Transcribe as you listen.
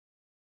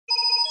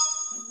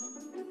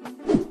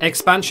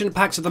Expansion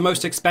packs are the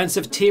most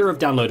expensive tier of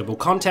downloadable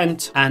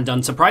content, and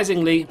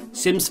unsurprisingly,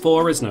 Sims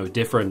 4 is no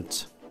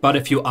different. But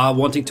if you are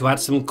wanting to add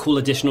some cool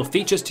additional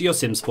features to your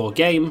Sims 4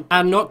 game,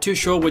 and not too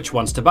sure which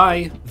ones to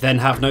buy, then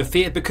have no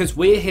fear because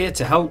we're here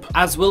to help,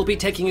 as we'll be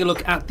taking a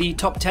look at the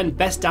top 10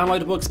 best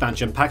downloadable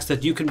expansion packs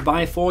that you can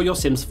buy for your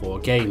Sims 4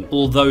 game.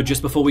 Although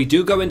just before we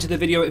do go into the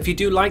video, if you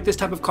do like this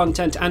type of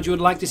content and you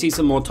would like to see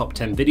some more top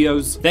 10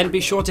 videos, then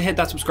be sure to hit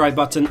that subscribe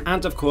button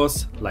and of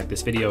course, like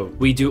this video.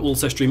 We do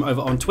also stream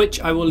over on Twitch.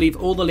 I will leave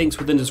all the links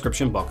within the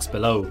description box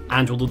below.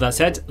 And with all that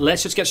said,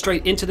 let's just get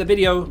straight into the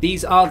video.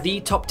 These are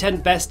the top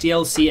 10 best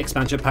DLC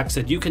expansion packs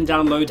that you can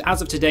download as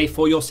of today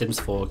for your Sims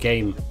 4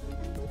 game.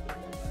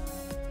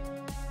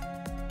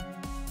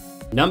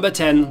 Number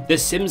 10, The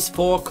Sims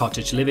 4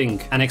 Cottage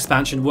Living, an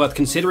expansion worth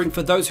considering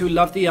for those who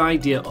love the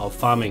idea of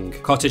farming.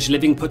 Cottage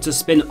Living puts a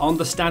spin on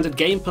the standard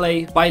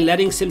gameplay by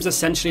letting Sims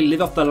essentially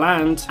live off the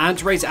land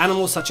and raise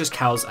animals such as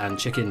cows and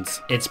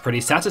chickens. It's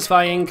pretty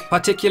satisfying,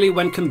 particularly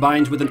when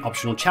combined with an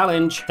optional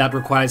challenge that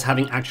requires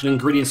having actual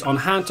ingredients on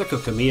hand to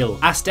cook a meal.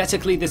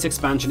 Aesthetically, this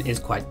expansion is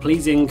quite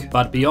pleasing,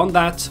 but beyond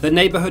that, the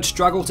neighborhood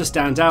struggle to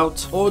stand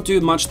out or do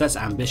much that's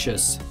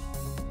ambitious.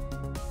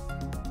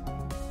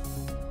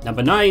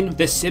 Number 9,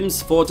 The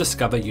Sims 4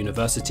 Discover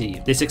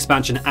University. This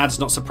expansion adds,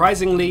 not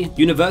surprisingly,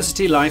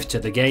 university life to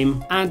the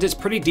game, and it's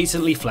pretty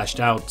decently fleshed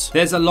out.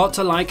 There's a lot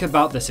to like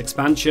about this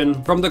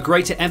expansion, from the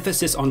greater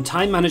emphasis on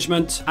time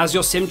management, as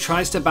your sim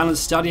tries to balance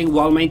studying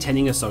while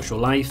maintaining a social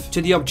life,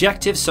 to the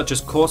objectives such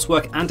as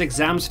coursework and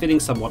exams feeling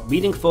somewhat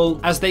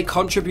meaningful as they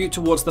contribute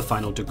towards the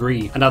final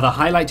degree. Another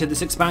highlight to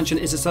this expansion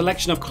is a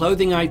selection of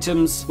clothing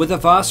items with a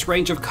vast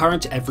range of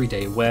current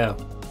everyday wear.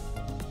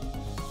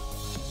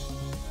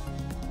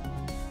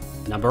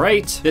 Number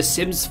 8, The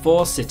Sims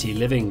 4 City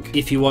Living.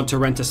 If you want to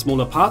rent a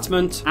small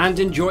apartment and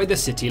enjoy the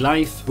city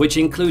life, which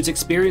includes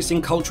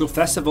experiencing cultural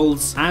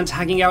festivals and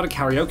hanging out at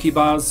karaoke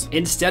bars,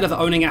 instead of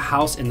owning a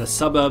house in the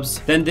suburbs,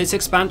 then this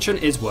expansion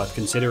is worth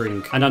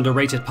considering. An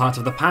underrated part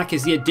of the pack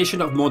is the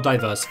addition of more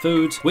diverse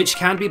food, which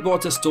can be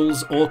brought to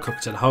stalls or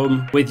cooked at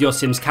home, with your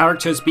Sims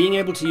characters being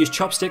able to use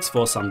chopsticks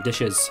for some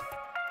dishes.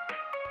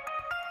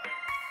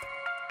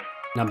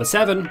 Number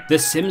 7, The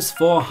Sims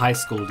 4 High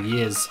School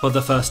Years. For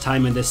the first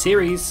time in this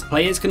series,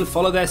 players can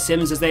follow their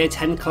Sims as they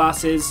attend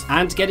classes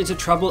and get into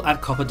trouble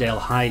at Copperdale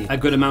High. A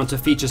good amount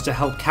of features to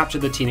help capture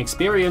the teen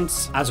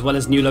experience, as well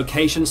as new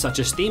locations such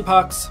as theme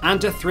parks,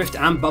 and a thrift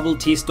and bubble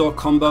tea store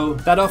combo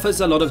that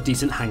offers a lot of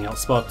decent hangout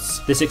spots.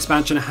 This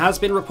expansion has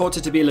been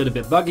reported to be a little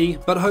bit buggy,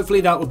 but hopefully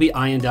that will be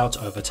ironed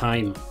out over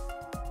time.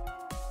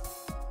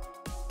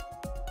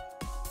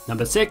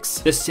 Number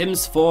 6, The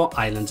Sims 4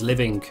 Island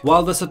Living.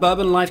 While the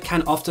suburban life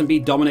can often be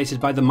dominated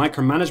by the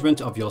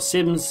micromanagement of your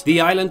Sims, the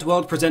island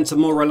world presents a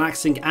more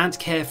relaxing and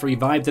carefree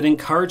vibe that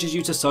encourages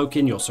you to soak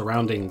in your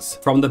surroundings.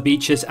 From the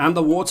beaches and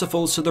the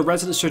waterfalls to the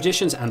residents'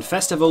 traditions and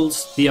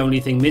festivals, the only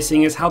thing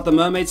missing is how the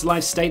mermaid's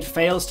life state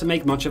fails to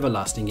make much of a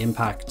lasting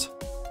impact.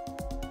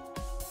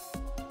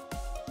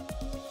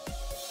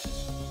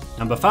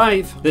 Number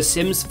 5, The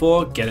Sims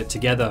 4 Get It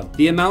Together.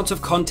 The amount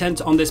of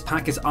content on this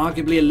pack is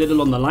arguably a little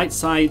on the light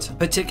side,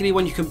 particularly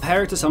when you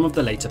compare it to some of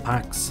the later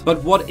packs.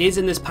 But what is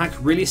in this pack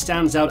really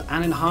stands out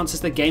and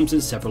enhances the games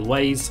in several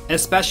ways,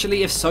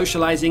 especially if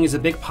socializing is a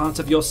big part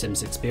of your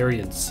Sims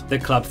experience. The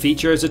club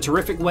feature is a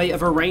terrific way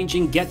of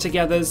arranging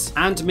get-togethers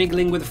and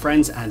mingling with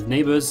friends and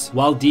neighbors,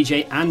 while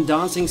DJ and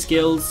dancing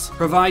skills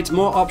provide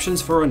more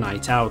options for a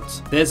night out.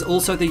 There's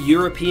also the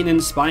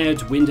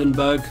European-inspired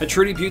Windenburg, a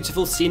truly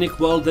beautiful scenic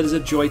world that is a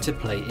joy to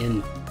play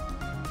in.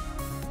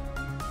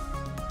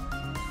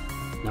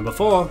 Number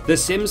 4, The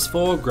Sims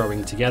 4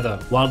 Growing Together.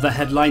 While the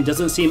headline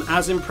doesn't seem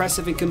as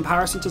impressive in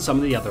comparison to some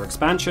of the other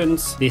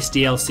expansions, this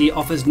DLC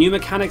offers new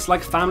mechanics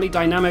like family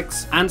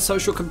dynamics and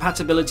social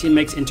compatibility and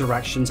makes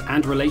interactions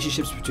and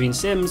relationships between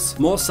Sims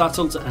more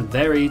subtle and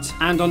varied.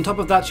 And on top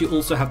of that, you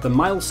also have the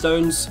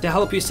milestones to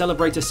help you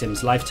celebrate a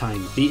Sim's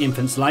lifetime. The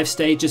infant's life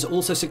stage is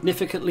also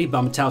significantly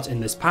bumped out in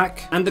this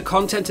pack, and the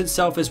content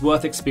itself is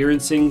worth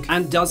experiencing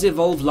and does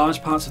evolve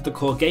large parts of the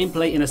core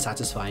gameplay in a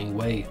satisfying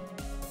way.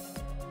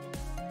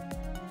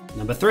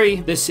 Number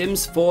 3, The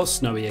Sims 4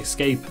 Snowy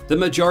Escape. The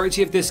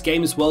majority of this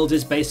game's world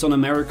is based on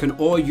American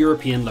or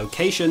European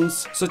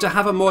locations, so to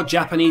have a more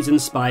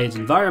Japanese-inspired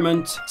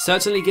environment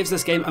certainly gives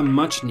this game a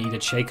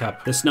much-needed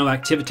shake-up. The snow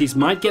activities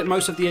might get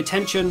most of the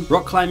attention,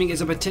 rock climbing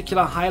is a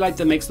particular highlight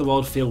that makes the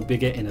world feel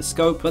bigger in a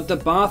scope, but the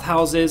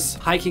bathhouses,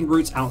 hiking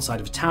routes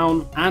outside of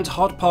town, and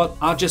hot pot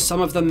are just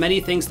some of the many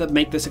things that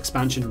make this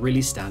expansion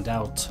really stand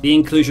out. The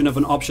inclusion of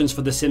an options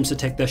for the Sims to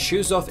take their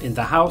shoes off in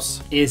the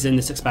house is in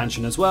this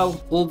expansion as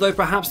well, although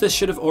perhaps this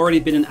should have already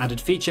been an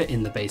added feature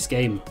in the base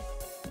game.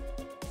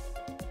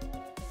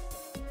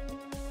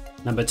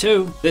 Number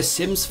 2, The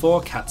Sims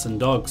 4 Cats and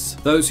Dogs.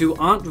 Those who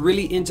aren't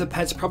really into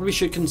pets probably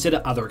should consider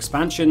other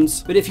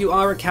expansions, but if you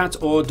are a cat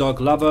or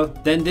dog lover,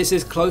 then this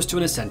is close to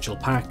an essential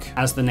pack.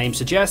 As the name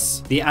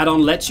suggests, the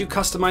add-on lets you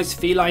customize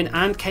feline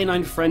and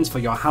canine friends for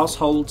your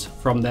household,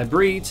 from their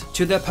breed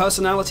to their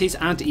personalities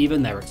and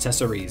even their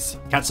accessories.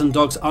 Cats and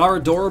dogs are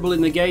adorable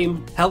in the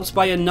game, helped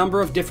by a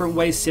number of different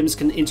ways Sims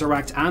can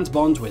interact and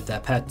bond with their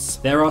pets.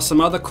 There are some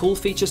other cool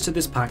features to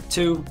this pack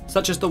too,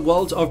 such as the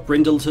world of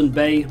Brindleton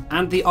Bay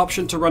and the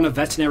option to run a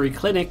veterinary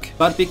clinic,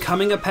 but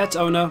becoming a pet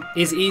owner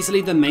is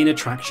easily the main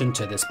attraction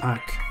to this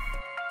pack.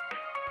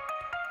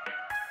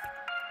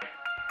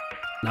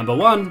 Number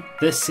 1,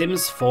 The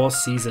Sims 4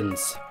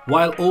 Seasons.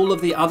 While all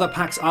of the other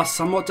packs are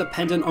somewhat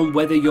dependent on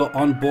whether you're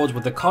on board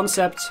with the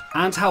concept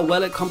and how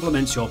well it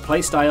complements your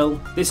playstyle,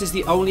 this is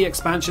the only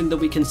expansion that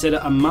we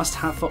consider a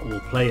must-have for all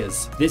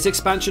players. This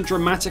expansion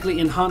dramatically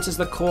enhances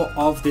the core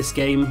of this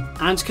game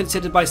and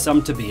considered by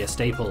some to be a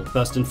staple.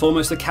 First and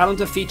foremost, the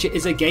calendar feature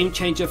is a game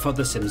changer for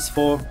The Sims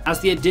 4, as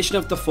the addition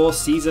of the 4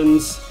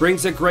 seasons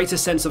brings a greater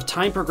sense of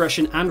time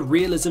progression and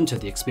realism to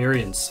the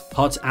experience.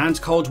 Hot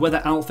and cold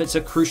weather outfits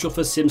are crucial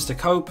for Sims to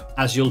cope,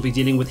 as you'll be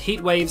dealing with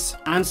heat waves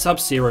and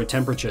sub-zero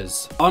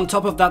temperatures. On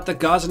top of that, the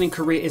gardening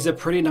career is a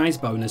pretty nice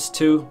bonus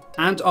too,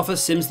 and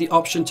offers Sims the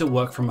option to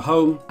work from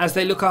home as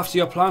they look after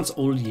your plants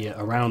all year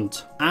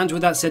around. And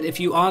with that said, if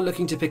you are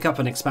looking to pick up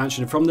an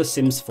expansion from the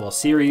Sims 4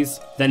 series,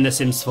 then the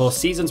Sims 4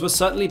 Seasons will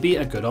certainly be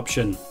a good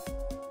option.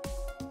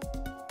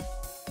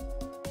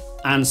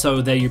 And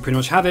so there you pretty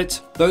much have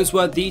it. Those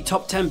were the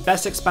top 10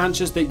 best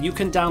expansions that you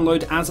can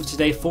download as of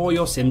today for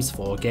your Sims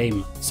 4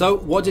 game. So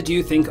what did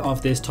you think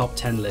of this top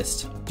 10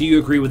 list? Do you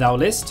agree with our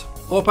list?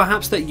 Or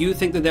perhaps that you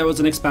think that there was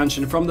an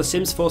expansion from the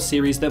Sims 4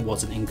 series that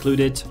wasn't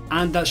included,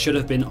 and that should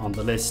have been on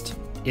the list.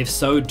 If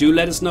so, do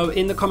let us know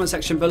in the comment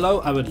section below,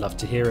 I would love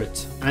to hear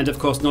it. And of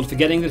course, not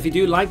forgetting that if you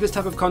do like this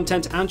type of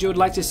content and you would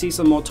like to see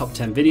some more top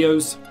 10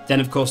 videos, then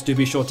of course do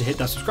be sure to hit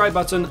that subscribe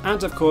button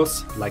and of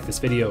course, like this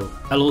video.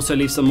 I'll also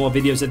leave some more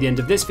videos at the end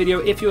of this video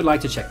if you would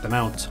like to check them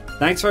out.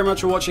 Thanks very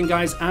much for watching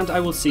guys, and I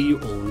will see you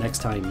all next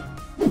time.